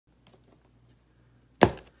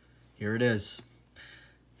here it is.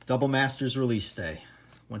 Double Masters release day.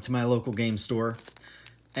 Went to my local game store,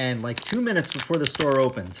 and like 2 minutes before the store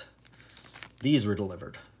opened, these were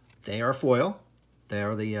delivered. They are foil. They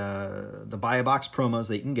are the buy a box promos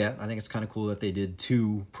that you can get. I think it's kind of cool that they did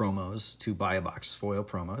two buy a box foil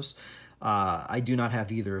promos. I do not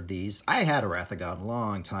have either of these. I had a Wrath of God a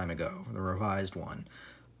long time ago, the revised one,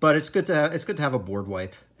 but it's good to have a board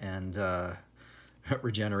wipe and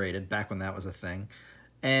regenerated back when that was a thing,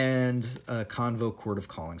 and a Convo Court of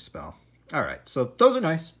Calling spell. All right, so those are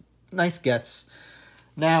nice gets.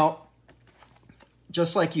 Now,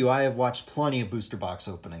 just like you, I have watched plenty of booster box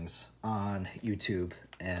openings on YouTube,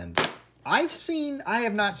 and I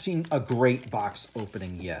have not seen a great box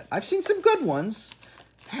opening yet. I've seen some good ones.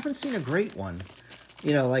 I haven't seen a great one.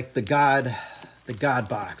 You know, like the God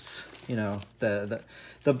box. You know,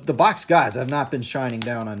 the box gods have not been shining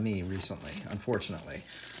down on me recently, unfortunately.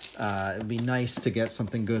 It'd be nice to get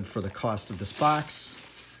something good for the cost of this box.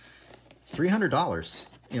 $300.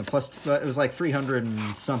 You know, plus it was like 300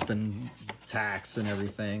 and something tax and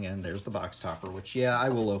everything, and there's the box topper, which, yeah, I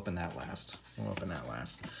will open that last.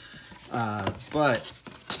 But,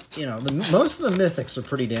 you know, most of the mythics are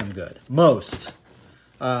pretty damn good. Most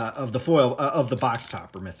of the foil, of the box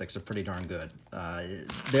topper mythics are pretty darn good.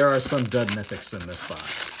 There are some dud mythics in this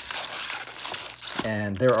box.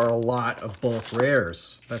 And there are a lot of bulk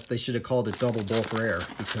rares. They should have called it double bulk rare,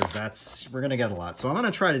 because we're going to get a lot. So I'm going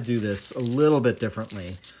to try to do this a little bit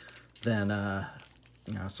differently than,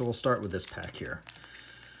 you know, so we'll start with this pack here.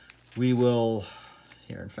 We will,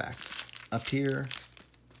 here in fact, up here,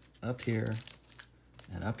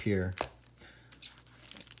 and up here,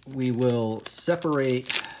 we will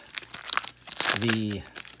separate the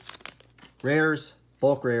rares,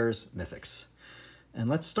 bulk rares, mythics. And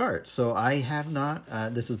let's start. So I have not,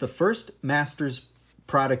 this is the first Masters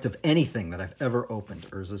product of anything that I've ever opened,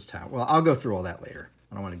 Urza's Tower. Well, I'll go through all that later.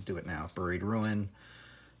 I don't want to do it now. Buried Ruin.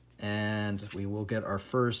 And we will get our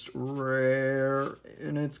first rare,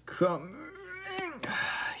 and it's coming.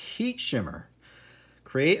 Heat Shimmer.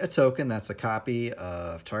 Create a token that's a copy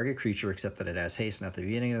of target creature, except that it has haste, and at the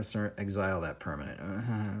beginning of the turn, exile that permanent.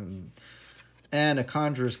 And a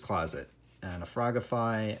Conjurer's Closet. And a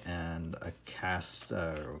Frogify, and a cast.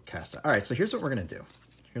 All right, so here's what we're going to do.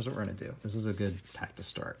 This is a good pack to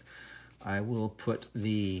start. I will put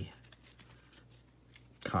the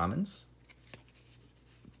commons,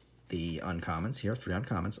 the uncommons here, 3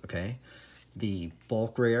 uncommons, okay. The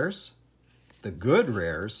bulk rares, the good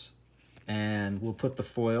rares, and we'll put the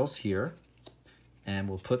foils here. And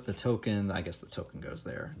we'll put the token, I guess the token goes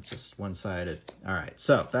there. It's just one-sided. All right,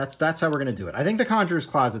 so that's how we're going to do it. I think the Conjurer's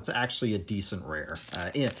Closet's actually a decent rare.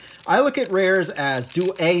 You know, I look at rares as,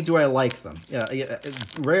 do I like them?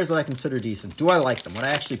 Rares that I consider decent. Do I like them? When I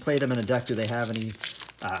actually play them in a deck, do they have any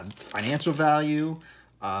financial value?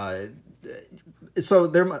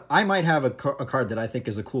 So I might have a card that I think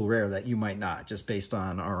is a cool rare that you might not, just based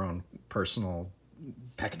on our own personal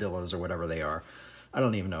peccadillos or whatever they are. I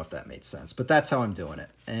don't even know if that made sense, but that's how I'm doing it.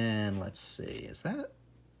 And let's see, is that?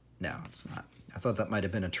 No, it's not. I thought that might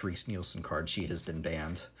have been a Therese Nielsen card. She has been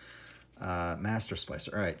banned. Master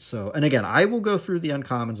Splicer. All right, so, and again, I will go through the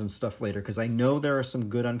uncommons and stuff later, because I know there are some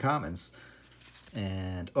good uncommons.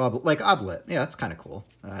 And, like Oblit. Yeah, that's kind of cool.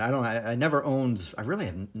 I never owned, I really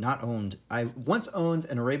have not owned, I once owned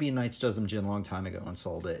an Arabian Nights Jessamine Djinn a long time ago and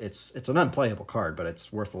sold it. It's an unplayable card, but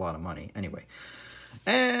it's worth a lot of money. Anyway.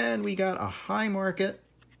 And we got a High Market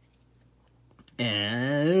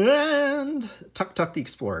and Tuk Tuk the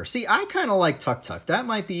Explorer. See, I kind of like Tuk Tuk. That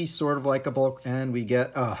might be sort of like a bulk. And we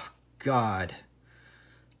get, oh, God.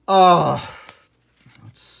 Oh,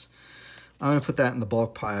 I'm going to put that in the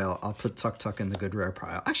bulk pile. I'll put Tuk Tuk in the good rare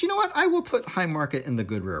pile. Actually, you know what? I will put High Market in the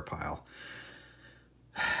good rare pile.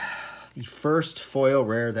 The first foil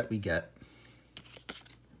rare that we get.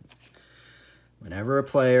 Whenever a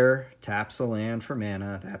player taps a land for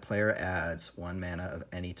mana, that player adds 1 mana of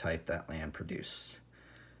any type that land produced.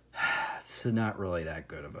 It's not really that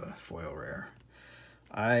good of a foil rare.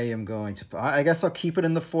 I guess I'll keep it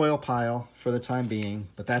in the foil pile for the time being,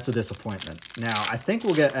 but that's a disappointment. Now, I think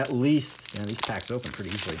we'll get at least, these packs open pretty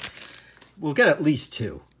easily. We'll get at least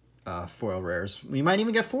 2 foil rares. We might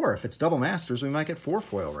even get 4. If it's Double Masters, we might get 4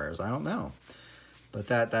 foil rares. I don't know. But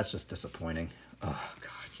that's just disappointing. Oh,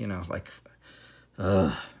 God, you know, like...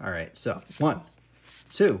 all right, so 1,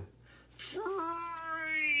 2, 3,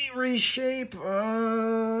 reshape,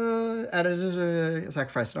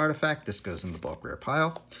 sacrifice an artifact. This goes in the bulk rare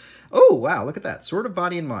pile. Oh, wow, look at that. Sword of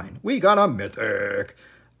Body and Mind. We got a mythic.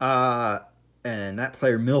 And that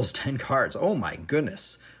player mills 10 cards. Oh, my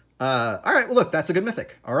goodness. All right, well, look, that's a good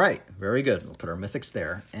mythic. All right, very good. We'll put our mythics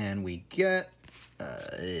there. And we get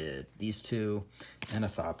these two and a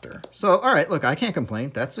Thopter. So, all right, look, I can't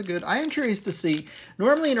complain. That's a good... I am curious to see...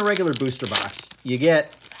 Normally in a regular booster box, you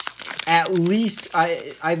get at least...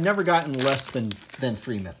 I've never gotten less than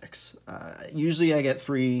 3 mythics. Usually I get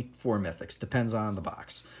 4 mythics. Depends on the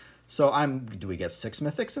box. So do we get 6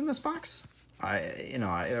 mythics in this box?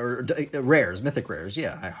 Rares, mythic rares.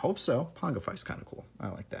 Yeah, I hope so. Pongify's kind of cool. I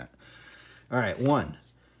like that. All right, 1,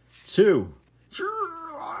 2.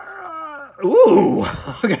 Ooh.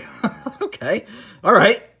 Okay. Okay. All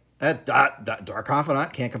right. Dark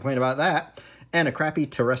Confidant. Can't complain about that. And a crappy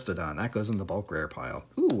Terrestodon. That goes in the bulk rare pile.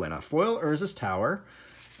 Ooh, and a foil Urza's Tower.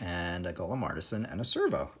 And a Golem Artisan and a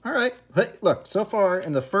Servo. All right. Hey, look, so far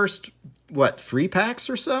in the first, 3 packs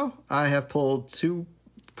or so, I have pulled 2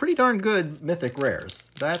 pretty darn good mythic rares.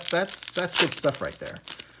 That's good stuff right there.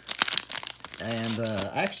 And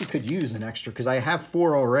I actually could use an extra, because I have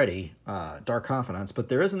 4 already, Dark Confidants, but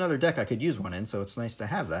there is another deck I could use one in, so it's nice to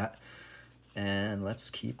have that. And let's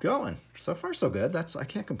keep going. So far, so good. I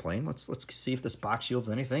can't complain. Let's see if this box yields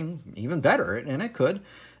anything even better, and it could.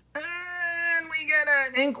 And we get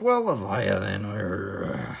an Inkwell Leviathan.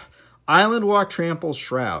 Island Walk Trample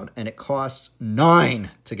Shroud, and it costs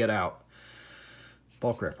 9 to get out.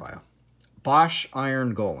 Bulk rare pile. Bosch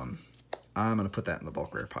Iron Golem. I'm going to put that in the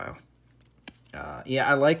bulk rare pile. Yeah,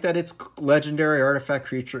 I like that it's legendary artifact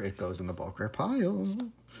creature. It goes in the bulk rare pile.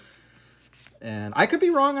 And I could be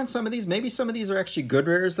wrong on some of these. Maybe some of these are actually good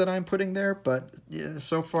rares that I'm putting there, but yeah,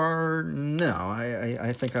 so far, no.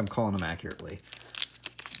 I think I'm calling them accurately.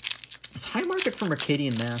 Is High Market for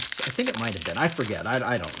Mercadian Masks? I think it might have been. I forget. I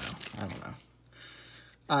don't know. I don't know.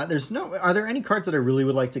 Are there any cards that I really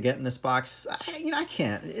would like to get in this box? I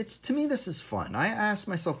can't. To me, this is fun. I ask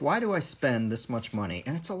myself, why do I spend this much money?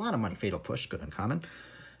 And it's a lot of money. Fatal Push, good uncommon.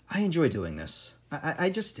 I enjoy doing this. I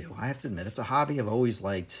just do. I have to admit, it's a hobby I've always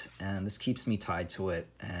liked, and this keeps me tied to it.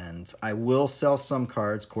 And I will sell some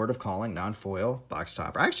cards, Court of Calling, non-foil, box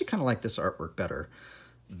topper. I actually kind of like this artwork better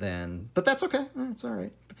but that's okay. It's all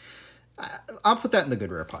right. I'll put that in the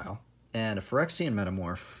good rare pile. And a Phyrexian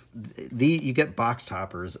Metamorph. You get box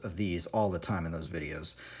toppers of these all the time in those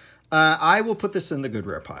videos. I will put this in the good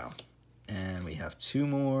rare pile. And we have 2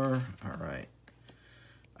 more. All right.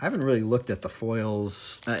 I haven't really looked at the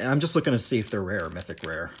foils. I'm just looking to see if they're rare or mythic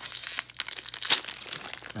rare.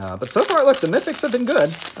 But so far, look, the mythics have been good.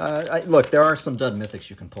 Look, there are some dud mythics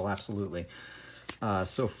you can pull, absolutely.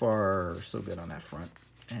 So far, so good on that front.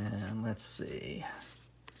 And let's see.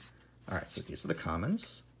 All right, so these are the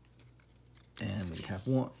commons. And we have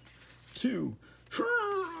 1, 2.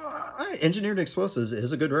 Engineered Explosives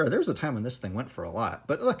is a good rare. There was a time when this thing went for a lot.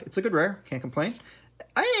 But look, it's a good rare. Can't complain.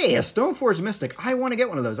 Hey, a Stoneforge Mystic. I want to get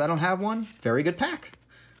one of those. I don't have one. Very good pack.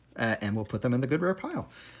 And we'll put them in the good rare pile.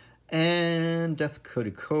 And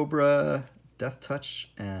Death-Coated Cobra, Death Touch,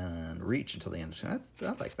 and Reach until the end. I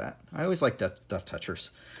like that. I always like Death Touchers.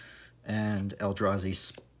 And Eldrazi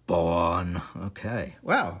Spawn. Okay.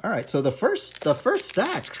 Wow. All right. So the first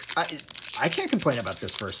stack. I can't complain about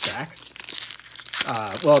this first stack.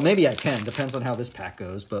 Well, maybe I can. Depends on how this pack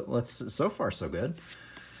goes. But so far, so good.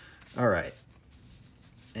 All right.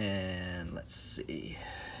 And let's see.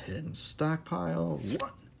 Hidden Stockpile.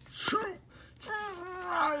 1, 2, 3.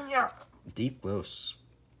 Deep Glow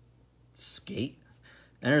Skate.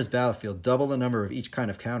 Enters battlefield. Double the number of each kind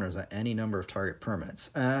of counters at any number of target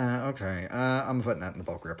permanents. Okay. I'm putting that in the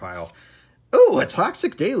bulk rare pile. Oh, a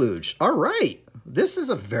Toxic Deluge. All right. This is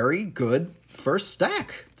a very good first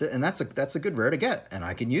stack. And that's a good rare to get. And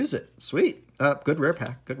I can use it. Sweet. Good rare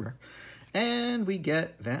pack. Good rare. And we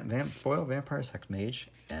get Foil Vampire's Hex Mage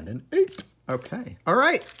and an 8. Okay. All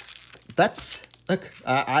right. That's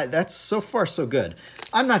so far so good.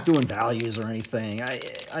 I'm not doing values or anything.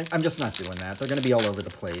 I'm just not doing that. They're going to be all over the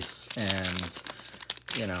place. And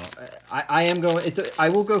I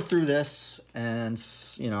will go through this, and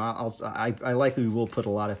I likely will put a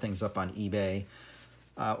lot of things up on eBay.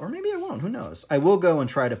 Or maybe I won't. Who knows? I will go and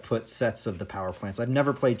try to put sets of the power plants. I've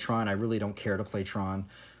never played Tron. I really don't care to play Tron.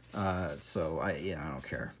 So I don't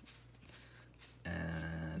care.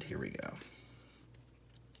 And here we go.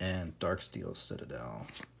 And Darksteel Citadel,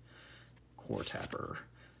 Core Tapper,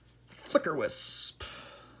 Flicker Wisp,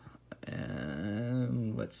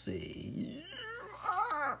 and let's see.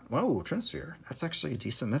 Whoa, Trinisphere. That's actually a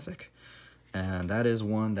decent mythic. And that is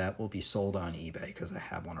one that will be sold on eBay because I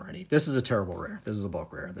have one already. This is a terrible rare. This is a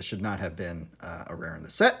bulk rare. This should not have been a rare in the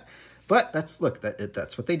set. But that's what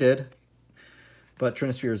they did. But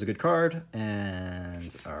Trinisphere is a good card.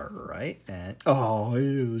 And all right. And oh,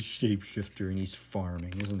 he's a shapeshifter and he's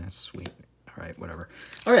farming. Isn't that sweet? All right, whatever.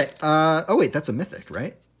 All right. Oh, wait, that's a mythic,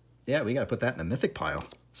 right? Yeah, we got to put that in the mythic pile.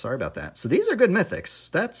 Sorry about that. So these are good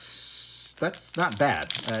mythics. That's not bad.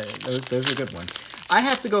 Those are good ones. I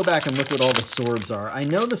have to go back and look what all the swords are. I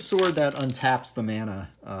know the sword that untaps the mana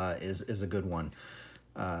is a good one.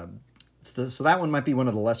 So that one might be one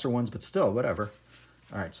of the lesser ones, but still, whatever.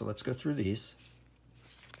 All right, so let's go through these.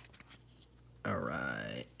 All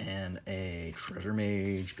right, and a Treasure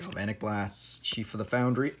Mage, Galvanic Blasts, Chief of the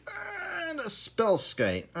Foundry, and a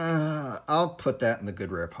Spellskite. I'll put that in the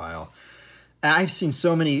good rare pile. I've seen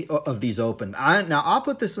so many of these open. Now, I'll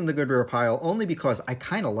put this in the good rare pile only because I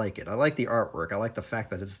kind of like it. I like the artwork. I like the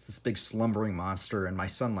fact that it's this big slumbering monster, and my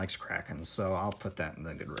son likes Krakens, so I'll put that in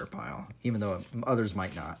the good rare pile, even though others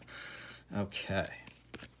might not. Okay.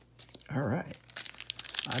 All right.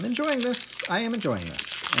 I'm enjoying this. I am enjoying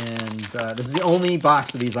this. And this is the only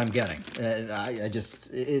box of these I'm getting.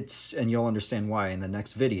 And you'll understand why in the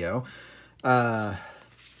next video. But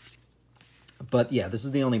yeah, this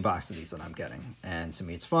is the only box of these that I'm getting. And to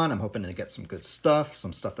me, it's fun. I'm hoping to get some good stuff,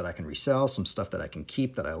 some stuff that I can resell, some stuff that I can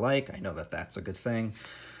keep that I like. I know that that's a good thing.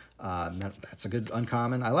 That's a good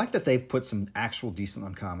uncommon. I like that they've put some actual decent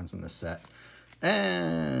uncommons in this set.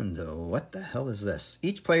 And what the hell is this?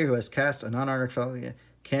 Each player who has cast a non-artifact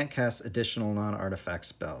can't cast additional non-artifact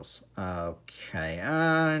spells. Okay,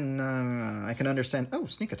 no, I can understand. Oh,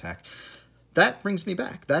 sneak attack. That brings me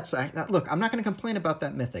back. Look, I'm not going to complain about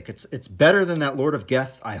that mythic. It's better than that Lord of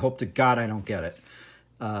Geth. I hope to God I don't get it.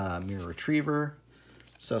 Mirror Retriever.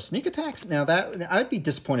 So sneak attacks. Now I'd be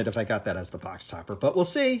disappointed if I got that as the box topper, but we'll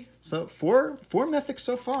see. So four mythics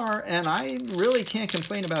so far, and I really can't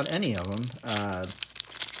complain about any of them.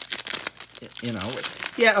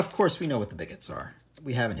 Yeah, of course we know what the bigots are.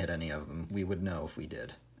 We haven't hit any of them. We would know if we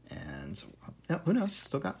did. And who knows?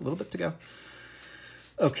 Still got a little bit to go.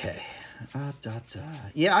 Okay.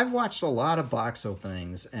 Yeah, I've watched a lot of box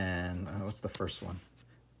openings, and what's the first one?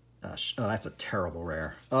 Oh, that's a terrible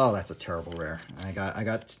rare. Oh, that's a terrible rare. I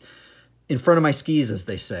got in front of my skis, as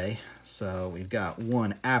they say. So we've got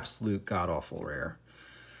one absolute god-awful rare.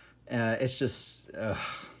 It's just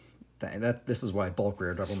this is why bulk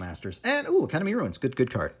rare Double Masters. And Academy Ruins,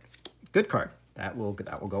 good card, good card. That will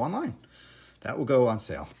go online. That will go on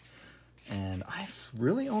sale. And I've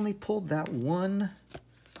really only pulled that one.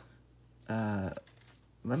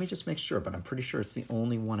 Let me just make sure, but I'm pretty sure it's the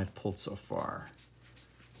only one I've pulled so far.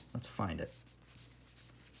 Let's find it.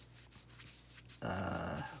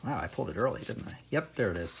 Wow, I pulled it early, didn't I? Yep,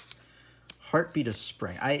 there it is. Heartbeat of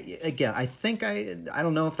Spring. I think I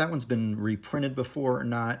don't know if that one's been reprinted before or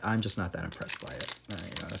not. I'm just not that impressed by it.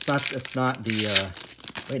 It's not the.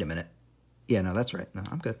 Wait a minute. Yeah, no, that's right. No,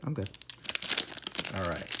 I'm good. All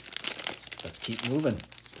right, let's keep moving.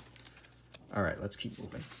 All right, let's keep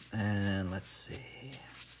moving. And let's see.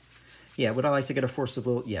 Yeah, would I like to get a Force of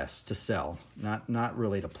Will? Yes, to sell, not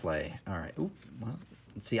really to play. All right. Ooh, well,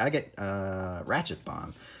 let's see. I get Ratchet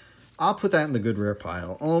Bomb. I'll put that in the good rare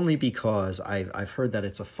pile only because I've heard that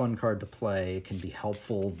it's a fun card to play. It can be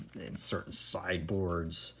helpful in certain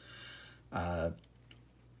sideboards.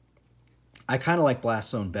 I kind of like Blast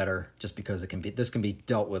Zone better just because this can be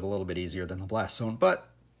dealt with a little bit easier than the Blast Zone,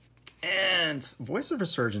 and Voice of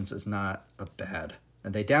Resurgence is not a bad.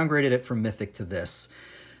 And they downgraded it from Mythic to this.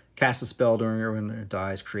 Cast a spell during when it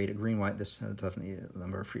dies, create a green-white. This definitely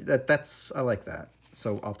number of free. I like that.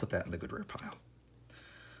 So I'll put that in the good rare pile.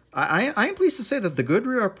 I am pleased to say that the good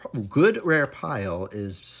rare pile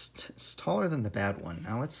is taller than the bad one.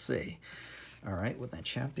 Now let's see. All right, with that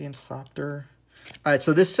Champion Thopter. All right,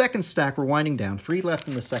 so this second stack, we're winding down. 3 left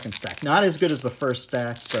in the second stack. Not as good as the first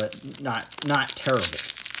stack, but not terrible.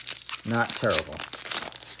 Not terrible.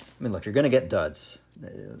 I mean, look, you're going to get duds.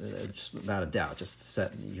 Just without a doubt.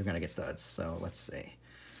 You're going to get duds. So let's see.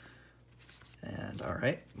 And all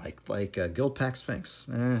right, like Guild Pack Sphinx.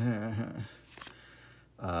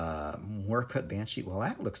 Moorcut Banshee. Well,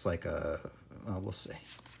 that looks like we'll see.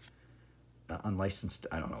 Unlicensed.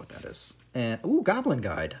 I don't know what that is. And Goblin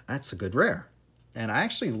Guide. That's a good rare. And I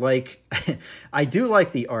actually like, I do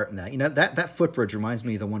like the art in that. You know, that footbridge reminds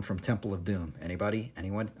me of the one from Temple of Doom. Anybody?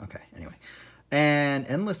 Anyone? Okay, anyway. And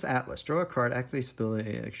Endless Atlas. Draw a card, activate this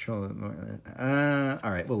ability. All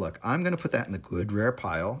right, well, look, I'm going to put that in the good rare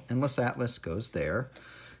pile. Endless Atlas goes there.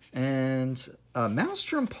 And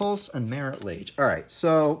Maelstrom Pulse and Merit Lage. All right,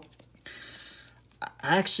 so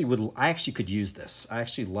I actually could use this. I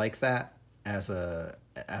actually like that as a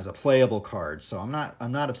playable card, so I'm not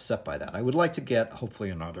upset by that. I would like to get hopefully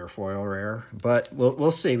another foil rare, but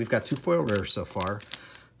we'll see. We've got 2 foil rares so far,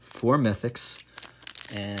 4 mythics,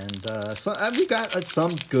 and so we got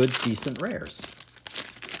some good decent rares,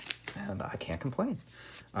 and I can't complain.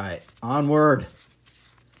 All right, onward.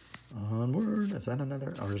 Onward. Is that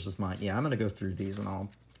another? Or is this mine? Yeah, I'm going to go through these and I'll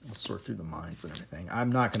sort through the mines and everything.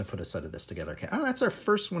 I'm not going to put a set of this together. Okay. Oh, that's our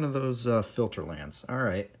first one of those filter lands. All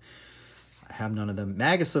right. I have none of them.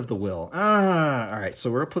 Magus of the Will. All right, so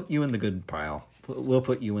we'll put you in the good pile. We'll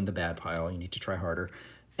put you in the bad pile. You need to try harder.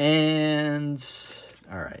 And,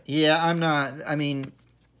 all right. Yeah, I'm not, I mean,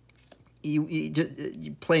 you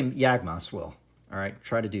play Yawgmoth's Will. All right,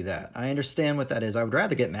 try to do that. I understand what that is. I would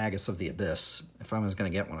rather get Magus of the Abyss if I was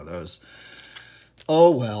going to get one of those. Oh,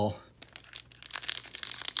 well.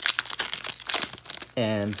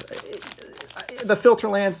 And the filter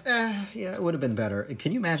lands, yeah, it would have been better.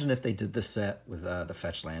 Can you imagine if they did this set with the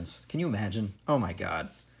fetch lands? Can you imagine? Oh, my God.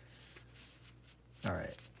 All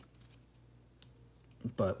right.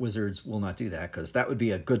 But Wizards will not do that because that would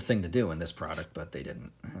be a good thing to do in this product, but they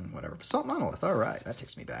didn't. And whatever. Basalt Monolith. All right. That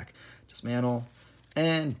takes me back. Dismantle.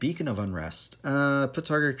 And Beacon of Unrest. Put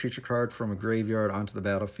target creature card from a graveyard onto the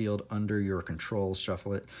battlefield under your control.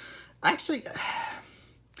 Shuffle it. Actually,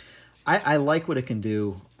 I like what it can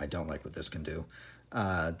do. I don't like what this can do.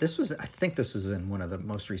 I think this is in one of the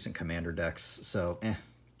most recent Commander decks. So,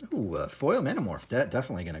 Ooh, Foil Manamorph. That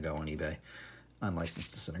definitely going to go on eBay.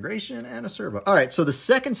 Unlicensed Disintegration and a Servo. All right, so the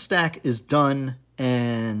second stack is done.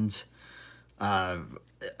 And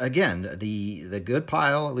again, the good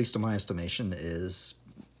pile, at least in my estimation, is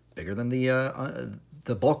bigger than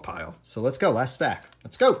the bulk pile. So let's go. Last stack.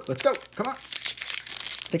 Let's go. Let's go. Come on.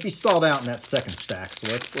 I think we stalled out in that second stack.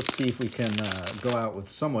 So let's see if we can go out with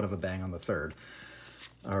somewhat of a bang on the third.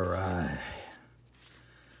 All right.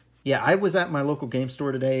 Yeah, I was at my local game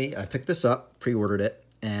store today. I picked this up, pre-ordered it,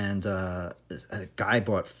 and a guy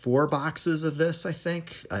bought 4 boxes of this, I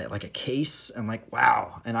think, like a case. I'm like,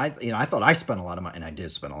 wow. And I thought I spent a lot of money, and I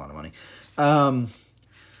did spend a lot of money.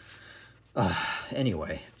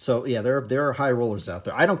 Anyway, so yeah, there are high rollers out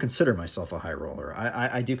there. I don't consider myself a high roller.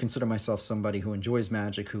 I do consider myself somebody who enjoys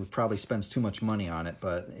Magic, who probably spends too much money on it,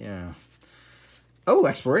 but yeah. Oh,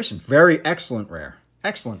 Exploration. Very excellent rare.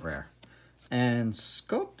 Excellent rare. And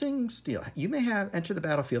Sculpting Steel. You may have entered the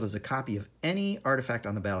battlefield as a copy of any artifact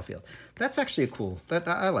on the battlefield. That's actually a cool.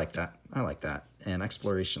 I like that. I like that. And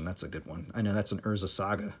Exploration, that's a good one. I know that's an Urza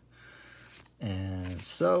Saga. And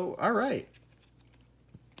so, all right.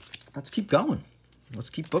 Let's keep going. Let's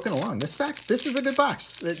keep booking along. This is a good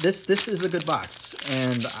box. This is a good box.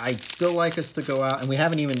 And I'd still like us to go out. And we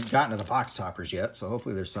haven't even gotten to the box toppers yet, so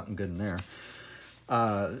hopefully there's something good in there.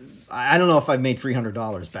 I don't know if I've made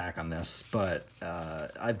 $300 back on this, but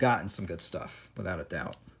I've gotten some good stuff, without a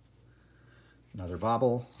doubt. Another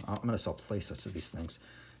bauble. I'm going to sell playsets of these things.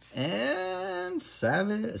 And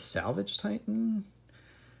Salvage Titan.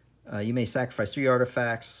 You may sacrifice 3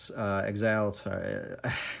 artifacts, exile.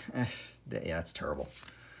 Yeah, that's terrible.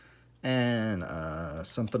 And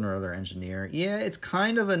something or other engineer. Yeah, it's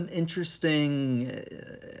kind of an interesting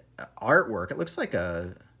artwork. It looks like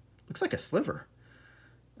a sliver.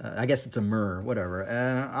 I guess it's a myrrh, whatever.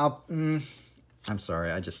 I'm sorry.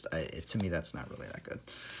 To me, that's not really that good.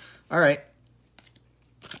 All right.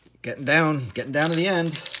 Getting down to the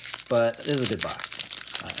end, but it is a good box.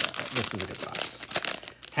 This is a good box.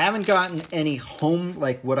 Haven't gotten any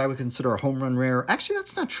like what I would consider a home run rare. Actually,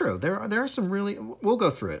 that's not true. There are some really, we'll go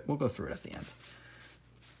through it. We'll go through it at the end.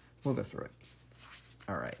 We'll go through it.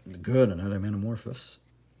 All right. Good. Another Manamorphous.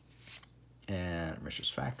 And Mishra's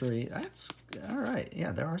Factory. That's all right.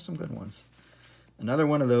 Yeah, there are some good ones. Another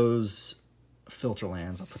one of those filter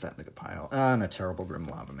lands. I'll put that in the good pile. And a terrible Grim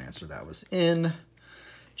Lavamancer. That was in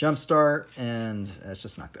Jumpstart, and that's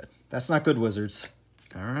just not good. That's not good, Wizards.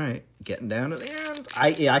 All right, getting down to the end.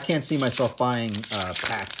 I can't see myself buying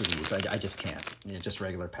packs of these. I just can't. Just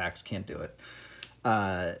regular packs, can't do it.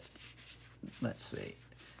 Let's see.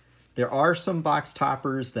 There are some box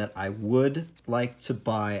toppers that I would like to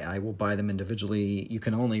buy. I will buy them individually. You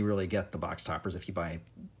can only really get the box toppers if you buy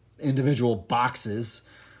individual boxes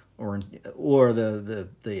or the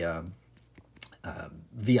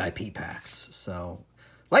VIP packs. So,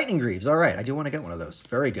 Lightning Greaves. All right, I do want to get one of those.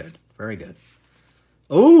 Very good. Very good.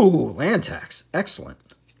 Oh, land tax. Excellent.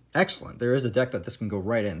 Excellent. There is a deck that this can go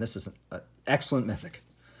right in. This is an excellent mythic.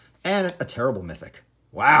 And a terrible mythic.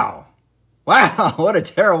 Wow. Wow, what a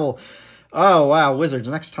terrible... Oh, wow, Wizards,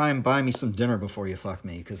 next time buy me some dinner before you fuck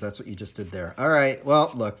me, because that's what you just did there. All right,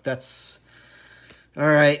 well, look, that's... All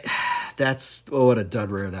right, that's... Oh, what a dud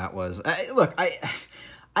rare that was. Look,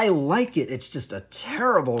 I like it. It's just a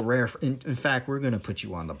terrible rare. In fact, we're going to put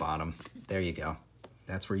you on the bottom. There you go.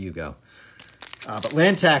 That's where you go. But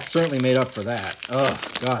land tax certainly made up for that. Oh,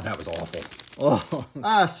 God, that was awful.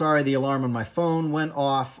 Oh, sorry, the alarm on my phone went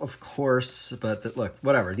off, of course. But look,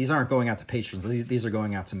 whatever. These aren't going out to patrons. These are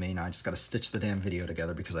going out to me. Now I just got to stitch the damn video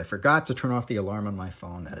together because I forgot to turn off the alarm on my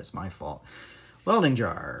phone. That is my fault. Welding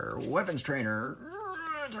jar, weapons trainer,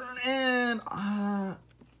 and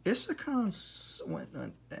Isacon's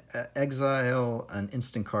exile an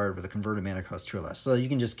instant card with a converted mana cost 2 or less. So you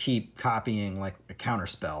can just keep copying like a counter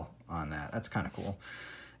spell on that. That's kind of cool.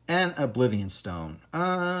 And Oblivion Stone.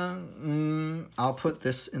 I'll put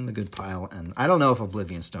this in the good pile, and I don't know if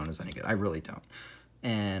Oblivion Stone is any good. I really don't.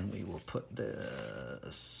 And we will put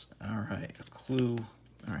this. All right, a clue.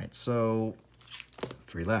 All right, so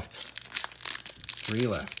 3 left. 3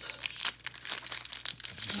 left.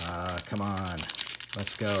 Come on,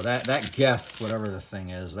 let's go. That Geth, whatever the thing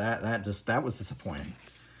is, that was disappointing.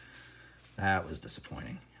 That was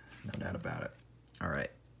disappointing, no doubt about it. All right,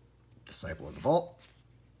 Disciple of the Vault.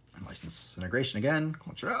 License Integration again,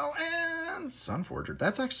 Control, and Sunforger.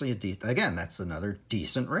 That's actually again, that's another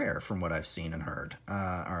decent rare from what I've seen and heard.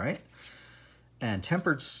 All right. And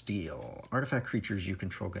Tempered Steel. Artifact creatures you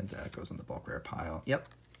control, good, that goes in the bulk rare pile. Yep.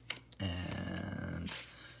 And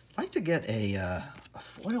I'd like to get a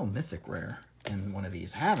foil mythic rare in one of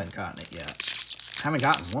these. Haven't gotten it yet. Haven't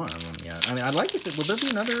gotten one of them yet. I mean, I'd like to say, will there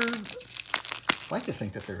be another... I'd like to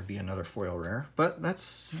think that there would be another foil rare, but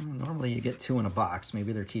that's normally you get 2 in a box.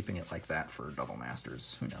 Maybe they're keeping it like that for Double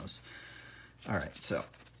Masters. Who knows? All right, so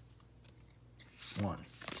 1,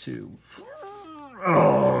 2.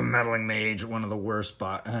 Oh, Meddling Mage, one of the worst.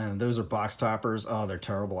 Those are box toppers. Oh, they're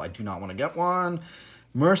terrible. I do not want to get one.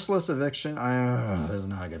 Merciless Eviction. This is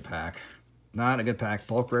not a good pack. Not a good pack.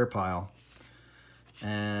 Bulk rare pile.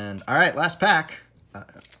 And all right, last pack. Let's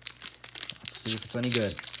see if it's any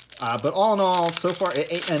good. But all in all, so far,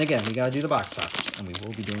 and again, we got to do the box toppers, and we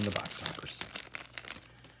will be doing the box toppers.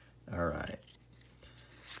 All right.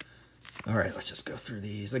 All right, let's just go through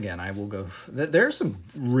these. Again, I will go... There's some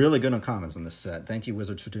really good uncommons in this set. Thank you,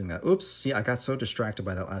 Wizards, for doing that. Oops, yeah, I got so distracted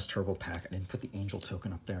by that last turbo pack. I didn't put the angel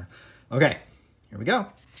token up there. Okay, here we go.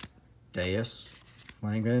 Deus,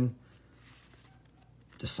 Langren,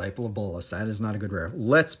 Disciple of Bolas. That is not a good rare.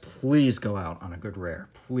 Let's please go out on a good rare,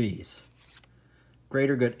 please.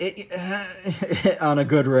 Greater good on a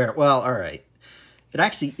good rare. Well, all right. It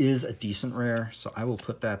actually is a decent rare, so I will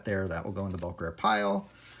put that there. That will go in the bulk rare pile.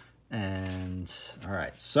 And all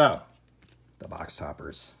right, so the box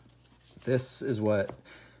toppers. This is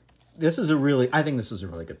a really, I think this is a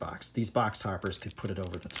really good box. These box toppers could put it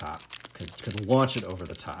over the top, could launch it over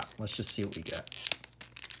the top. Let's just see what we get.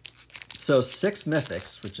 So 6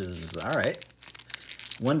 mythics, which is all right.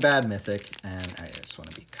 1 bad mythic, and I just want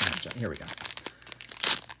to be kind of, here we go.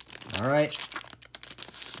 All right,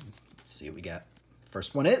 let's see what we got.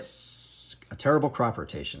 First one is a terrible crop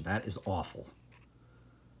rotation. That is awful.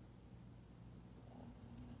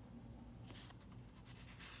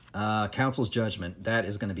 Council's Judgment. That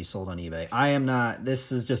is going to be sold on eBay. I am not.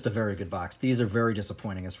 This is just a very good box. These are very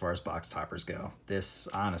disappointing as far as box toppers go. This,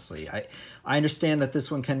 honestly, I understand that this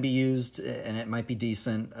one can be used and it might be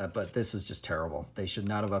decent, but this is just terrible. They should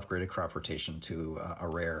not have upgraded crop rotation to a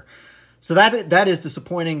rare. So that is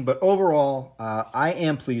disappointing, but overall, I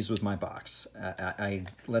am pleased with my box.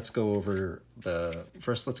 Let's go over the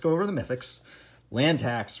mythics. Land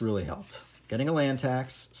tax really helped. Getting a land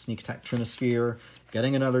tax, sneak attack Trinosphere,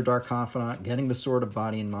 getting another Dark Confidant, getting the Sword of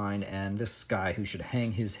Body and Mind, and this guy who should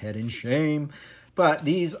hang his head in shame. But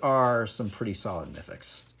these are some pretty solid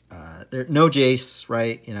mythics. There no Jace,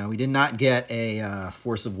 right? You know, we did not get a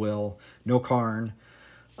Force of Will, no Karn.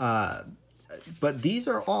 But these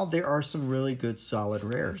are all, there are some really good solid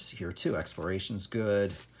rares here too. Exploration's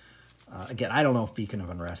good. Again, I don't know if Beacon of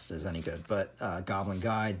Unrest is any good, but Goblin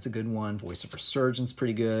Guide's a good one. Voice of Resurgence,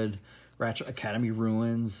 pretty good. Ratchet Academy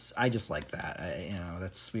Ruins, I just like that.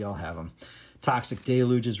 We all have them. Toxic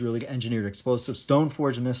Deluge is really good. Engineered Explosive.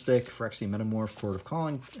 Stoneforge Mystic, Phyrexian Metamorph, Court of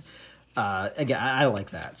Calling. Again, I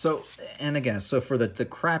like that. So, and again, so for the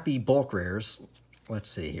crappy bulk rares, let's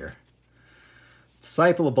see here.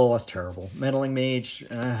 Disciple of Bolas, terrible. Meddling Mage,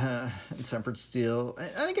 Tempered Steel.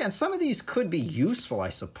 And again, some of these could be useful, I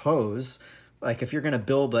suppose. Like if you're going to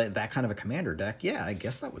build that kind of a commander deck, yeah, I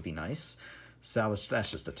guess that would be nice. Salvage,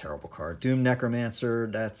 that's just a terrible card. Doom Necromancer,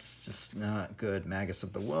 that's just not good. Magus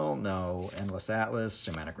of the Will, no. Endless Atlas,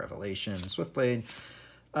 Shamanic Revelation, Swiftblade,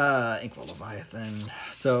 Inkwell Leviathan.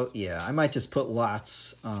 So yeah, I might just put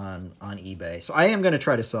lots on eBay. So I am going to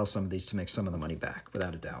try to sell some of these to make some of the money back,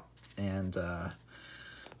 without a doubt. And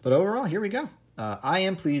but overall, here we go. I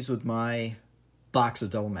am pleased with my box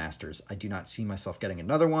of Double Masters. I do not see myself getting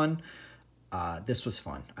another one. This was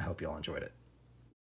fun. I hope you all enjoyed it.